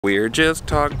We're just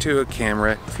talking to a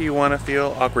camera if you want to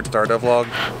feel awkward startup vlog.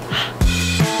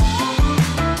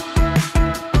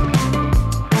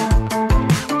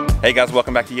 Hey guys,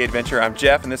 welcome back to Ye Adventure. I'm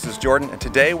Jeff and this is Jordan, and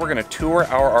today we're going to tour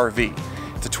our RV.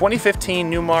 It's a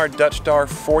 2015 Newmar Dutch Star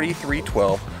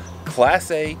 4312 Class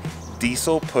A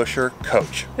diesel pusher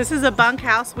coach. This is a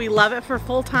bunkhouse. We love it for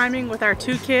full timing with our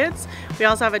 2 kids. We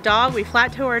also have a dog. We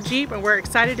flat tow our Jeep and we're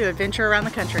excited to adventure around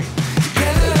the country.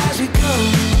 Together as we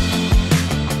go.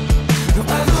 No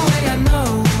other way I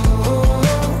know.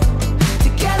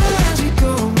 Together as we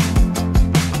go.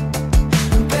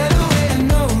 No better way I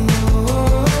know.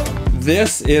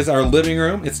 This is our living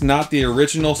room. It's not the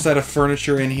original set of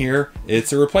furniture in here.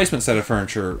 It's a replacement set of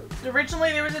furniture.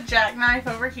 Originally there was a jackknife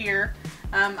over here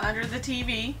under the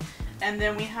TV, and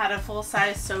then we had a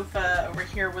full-size sofa over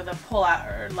here with a pull-out,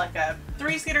 or like a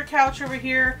 3-seater couch over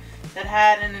here that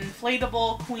had an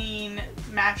inflatable queen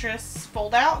mattress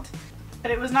fold-out. But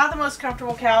it was not the most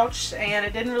comfortable couch and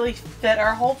it didn't really fit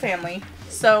our whole family,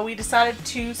 so we decided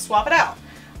to swap it out.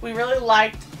 We really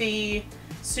liked the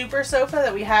super sofa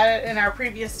that we had in our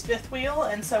previous fifth wheel,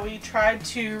 and so we tried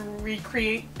to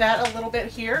recreate that a little bit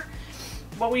here.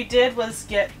 What we did was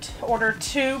order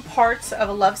 2 parts of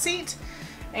a love seat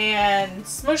and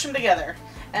smoosh them together,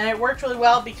 and it worked really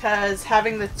well because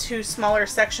having the 2 smaller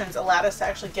sections allowed us to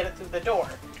actually get it through the door.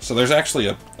 So there's actually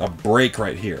a break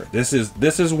right here. This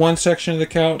is one section of the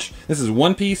couch. This is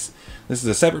one piece. This is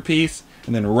a separate piece,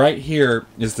 and then right here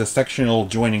is the sectional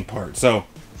joining part. So,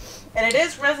 and it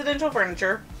is residential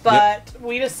furniture, but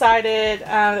we decided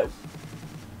that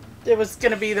it was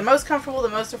going to be the most comfortable, the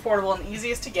most affordable, and the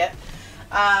easiest to get.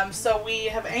 So we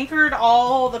have anchored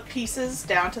all the pieces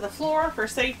down to the floor for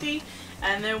safety,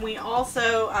 and then we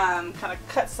also kind of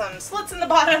cut some slits in the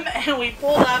bottom and we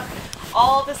pulled up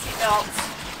all the seat belts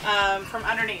from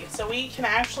underneath. So we can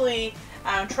actually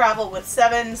travel with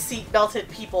 7 seat belted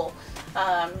people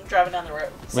driving down the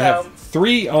road. We have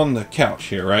 3 on the couch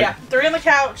here, right? Yeah, 3 on the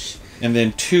couch. And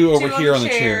then 2 over here on the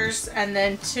chairs. chairs. And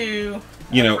then 2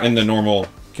 you know, in the normal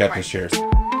captain's chairs.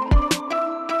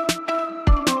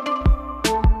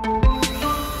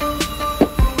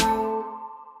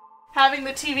 Having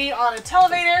the TV on a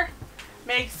televator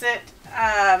makes it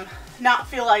not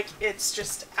feel like it's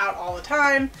just out all the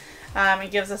time. It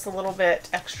gives us a little bit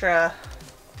extra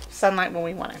sunlight when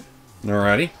we want it.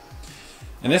 Alrighty.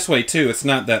 And this way too, it's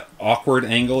not that awkward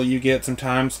angle you get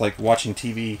sometimes, like watching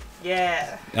TV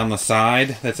on the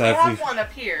side. We have one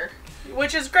up here,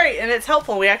 which is great, and it's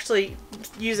helpful. We actually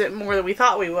use it more than we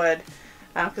thought we would,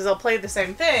 because they'll play the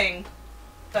same thing,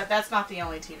 but that's not the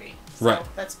only TV. So right.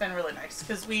 That's been really nice,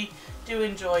 because we do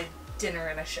enjoy dinner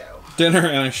and a show. Dinner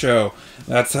and a show.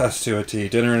 That's us to a T.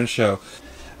 Dinner and a show.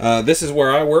 This is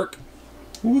where I work.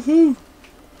 Woohoo!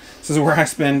 This is where I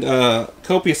spend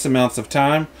copious amounts of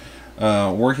time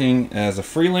working as a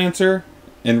freelancer.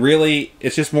 And really,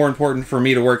 it's just more important for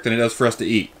me to work than it does for us to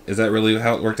eat. Is that really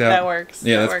how it worked out? That works.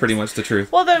 Yeah, that's pretty much the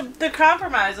truth. Well, the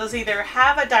compromise was either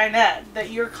have a dinette that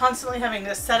you're constantly having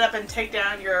to set up and take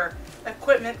down your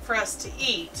equipment for us to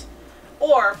eat,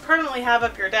 or permanently have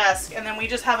up your desk, and then we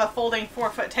just have a folding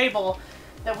 4-foot table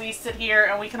that we sit here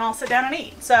and we can all sit down and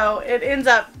eat. So it ends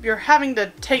up you're having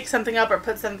to take something up or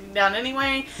put something down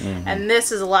anyway, and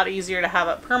this is a lot easier to have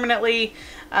up permanently.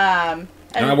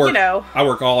 And I work, you know, I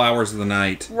work all hours of the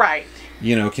night. Right.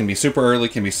 You know, it can be super early,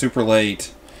 can be super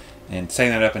late, and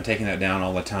setting that up and taking that down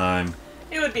all the time.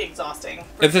 It would be exhausting.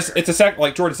 It's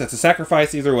like Jordan said, it's a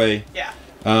sacrifice either way. Yeah.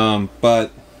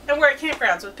 But. And we're at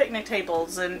campgrounds with picnic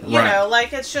tables, and you know,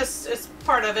 like it's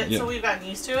part of it. Yeah. So we've gotten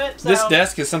used to it. So. This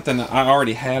desk is something that I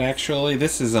already had actually.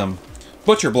 This is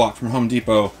butcher block from Home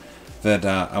Depot that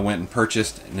I went and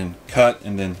purchased and then cut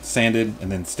and then sanded and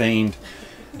then stained.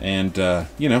 And,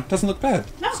 you know, doesn't look bad.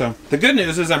 No. So, the good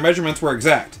news is our measurements were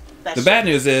exact. The bad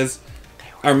news is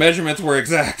our measurements were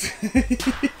exact.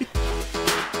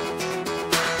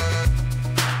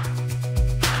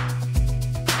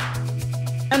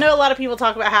 I know a lot of people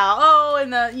talk about how, in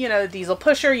the, the diesel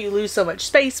pusher, you lose so much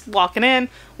space walking in.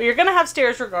 Well, you're going to have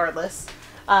stairs regardless.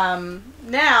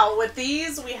 Now, with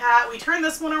these, we turn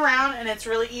this one around, and it's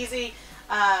really easy.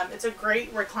 It's a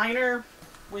great recliner.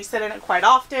 We sit in it quite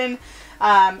often.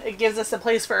 It gives us a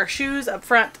place for our shoes up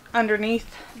front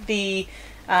underneath the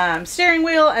steering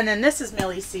wheel. And then this is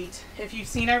Millie's seat. If you've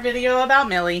seen our video about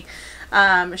Millie,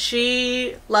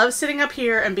 she loves sitting up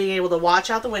here and being able to watch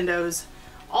out the windows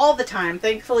all the time.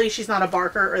 Thankfully, she's not a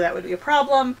barker, or that would be a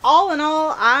problem. All in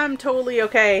all, I'm totally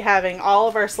okay having all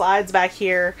of our slides back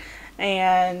here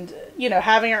and,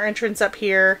 having our entrance up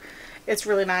here. It's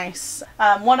really nice.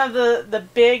 One of the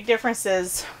big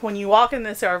differences when you walk in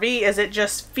this RV is it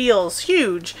just feels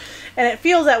huge. And it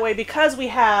feels that way because we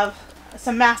have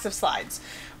some massive slides.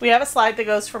 We have a slide that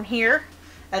goes from here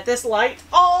at this light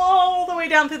all the way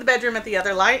down through the bedroom at the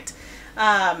other light.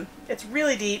 It's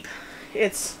really deep.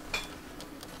 It's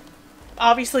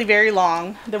obviously very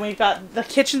long. Then we've got the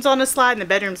kitchen's on a slide and the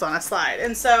bedroom's on a slide.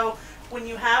 And so when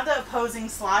you have the opposing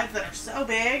slides that are so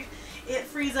big, it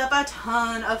frees up a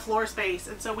ton of floor space.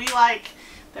 And so we like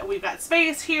that we've got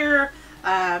space here,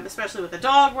 especially with the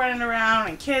dog running around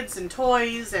and kids and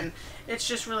toys, and it's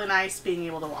just really nice being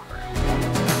able to walk around.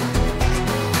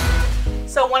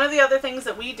 So one of the other things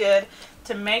that we did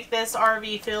to make this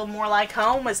RV feel more like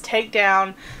home was take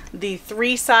down the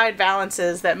 3 side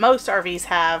valances that most RVs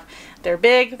have. They're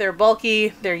big, they're bulky,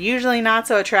 they're usually not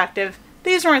so attractive.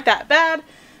 These weren't that bad,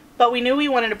 but we knew we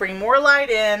wanted to bring more light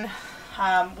in.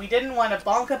 We didn't want to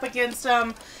bonk up against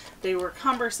them. They were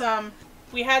cumbersome.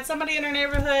 We had somebody in our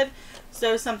neighborhood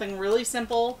sew something really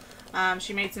simple.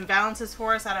 She made some valances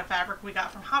for us out of fabric we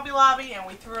got from Hobby Lobby, and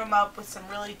we threw them up with some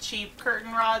really cheap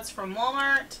curtain rods from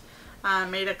Walmart.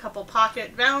 Made a couple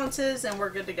pocket valances, and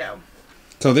we're good to go.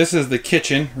 So this is the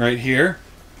kitchen right here.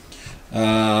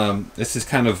 This is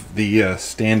kind of the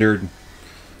standard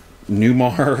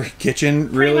Newmar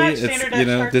kitchen, really. It's, you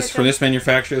know, this from this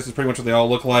manufacturer. This is pretty much what they all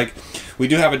look like. We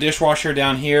do have a dishwasher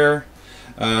down here.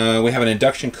 We have an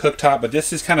induction cooktop, but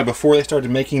this is kind of before they started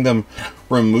making them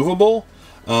removable.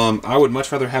 I would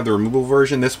much rather have the removable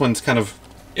version. This one's kind of,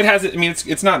 it has it. I mean,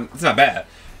 it's not bad.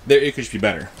 It could just be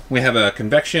better. We have a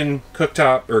convection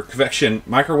cooktop or convection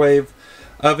microwave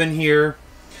oven here.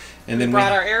 And then we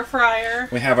brought our air fryer.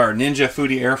 We have our Ninja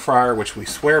Foodie air fryer, which we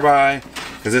swear by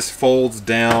because this folds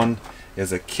down.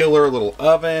 Is a killer little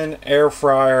oven, air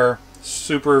fryer,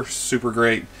 super, super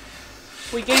great.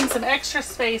 We gained some extra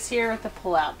space here with the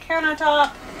pull-out countertop,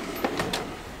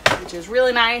 which is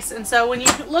really nice. And so when you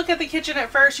look at the kitchen at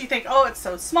first, you think, oh, it's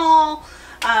so small,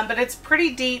 but it's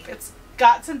pretty deep. It's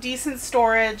got some decent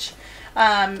storage.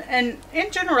 And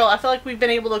in general, I feel like we've been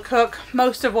able to cook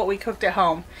most of what we cooked at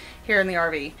home here in the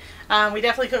RV. We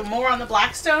definitely cook more on the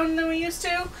Blackstone than we used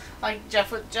to. Like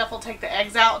Jeff will take the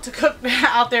eggs out to cook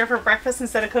out there for breakfast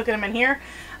instead of cooking them in here.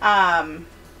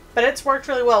 But it's worked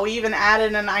really well. We even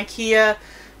added an IKEA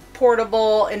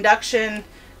portable induction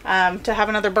to have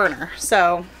another burner.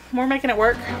 So we're making it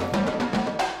work.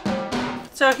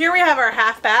 So here we have our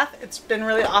half bath. It's been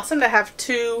really awesome to have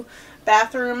 2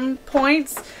 bathroom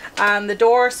points. The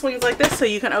door swings like this so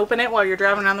you can open it while you're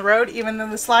driving down the road even though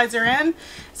the slides are in.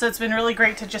 So it's been really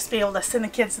great to just be able to send the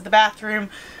kids to the bathroom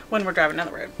when we're driving down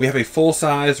the road. We have a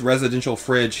full-size residential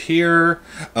fridge here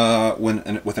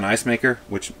with an ice maker,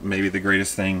 which may be the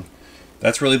greatest thing.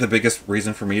 That's really the biggest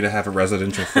reason for me to have a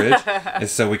residential fridge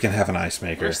is so we can have an ice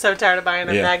maker. We're so tired of buying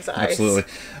the bags of ice.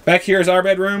 Absolutely. Back here is our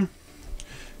bedroom.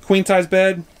 Queen-size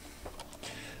bed.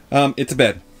 It's a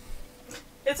bed.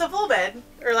 It's a full bed,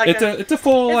 or like it's a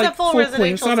full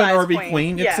queen. It's not an RV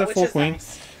queen. It's yeah, a full queen.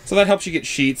 Nice. So that helps you get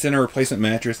sheets and a replacement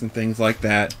mattress and things like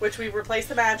that. Which we replaced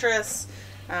the mattress.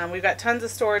 We've got tons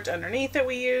of storage underneath that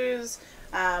we use.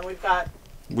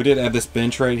 We did add this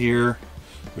bench right here,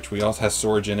 which we also has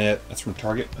storage in it. That's from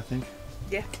Target, I think.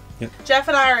 Yeah. Yep. Jeff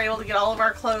and I are able to get all of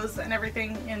our clothes and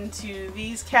everything into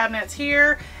these cabinets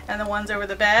here and the ones over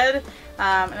the bed.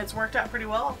 And it's worked out pretty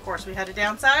well. Of course, we had to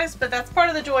downsize, but that's part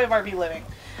of the joy of RV living.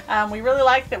 We really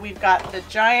like that we've got the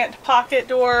giant pocket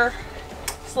door,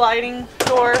 sliding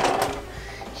door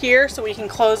here so we can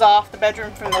close off the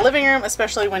bedroom from the living room,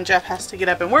 especially when Jeff has to get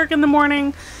up and work in the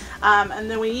morning. And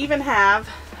then we even have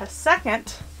a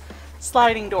second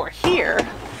sliding door here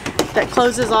that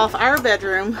closes off our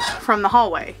bedroom from the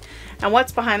hallway. And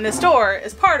what's behind this door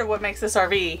is part of what makes this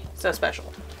RV so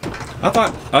special. I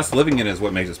thought us living in it is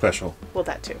what makes it special. Well,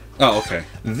 that too. Oh, okay.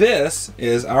 This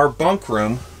is our bunk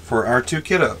room for our 2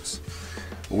 kiddos.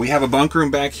 We have a bunk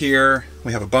room back here.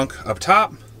 We have a bunk up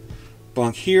top,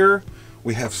 bunk here.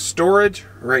 We have storage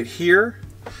right here.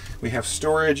 We have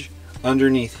storage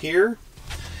underneath here.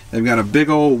 And we've got a big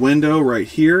old window right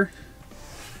here.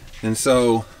 And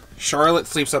so Charlotte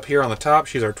sleeps up here on the top.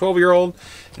 She's our 12-year-old.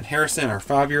 And Harrison, our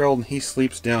 5-year-old, and he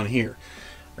sleeps down here.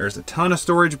 There's a ton of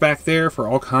storage back there for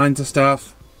all kinds of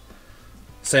stuff.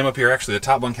 Same up here. Actually, the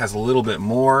top bunk has a little bit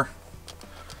more.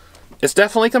 It's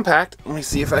definitely compact. Let me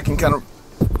see if I can kind of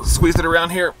squeeze it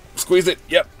around here. Squeeze it.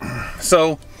 Yep.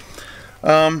 So,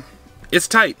 it's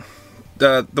tight.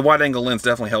 The wide angle lens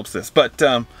definitely helps this. But,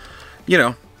 you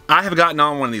know, I have gotten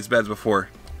on one of these beds before.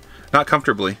 Not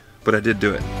comfortably, but I did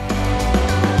do it.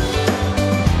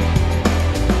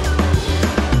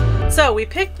 So So we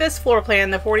picked this floor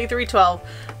plan, the 4312,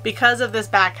 because of this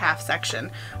back half section.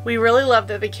 We really love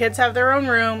that the kids have their own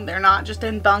room. They're not just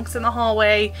in bunks in the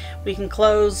hallway. We can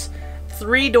close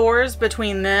 3 doors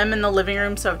between them and the living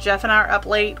room, so if Jeff and I are up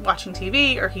late watching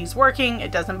TV or he's working,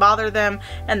 it doesn't bother them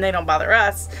and they don't bother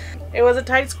us. It was a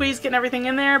tight squeeze getting everything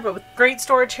in there, but with great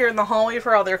storage here in the hallway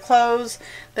for all their clothes.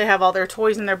 They have all their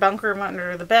toys in their bunk room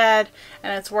under the bed,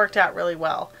 and it's worked out really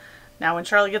well. Now when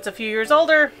Charlie gets a few years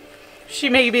older, she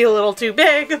may be a little too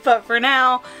big, but for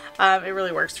now, it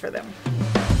really works for them.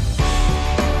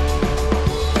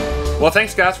 Well,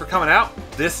 thanks guys for coming out.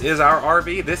 This is our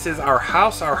RV. This is our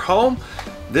house, our home.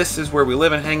 This is where we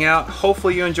live and hang out.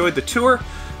 Hopefully you enjoyed the tour.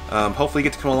 Hopefully you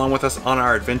get to come along with us on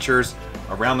our adventures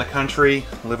around the country,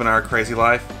 living our crazy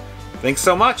life. Thanks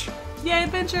so much. Yay,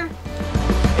 adventure!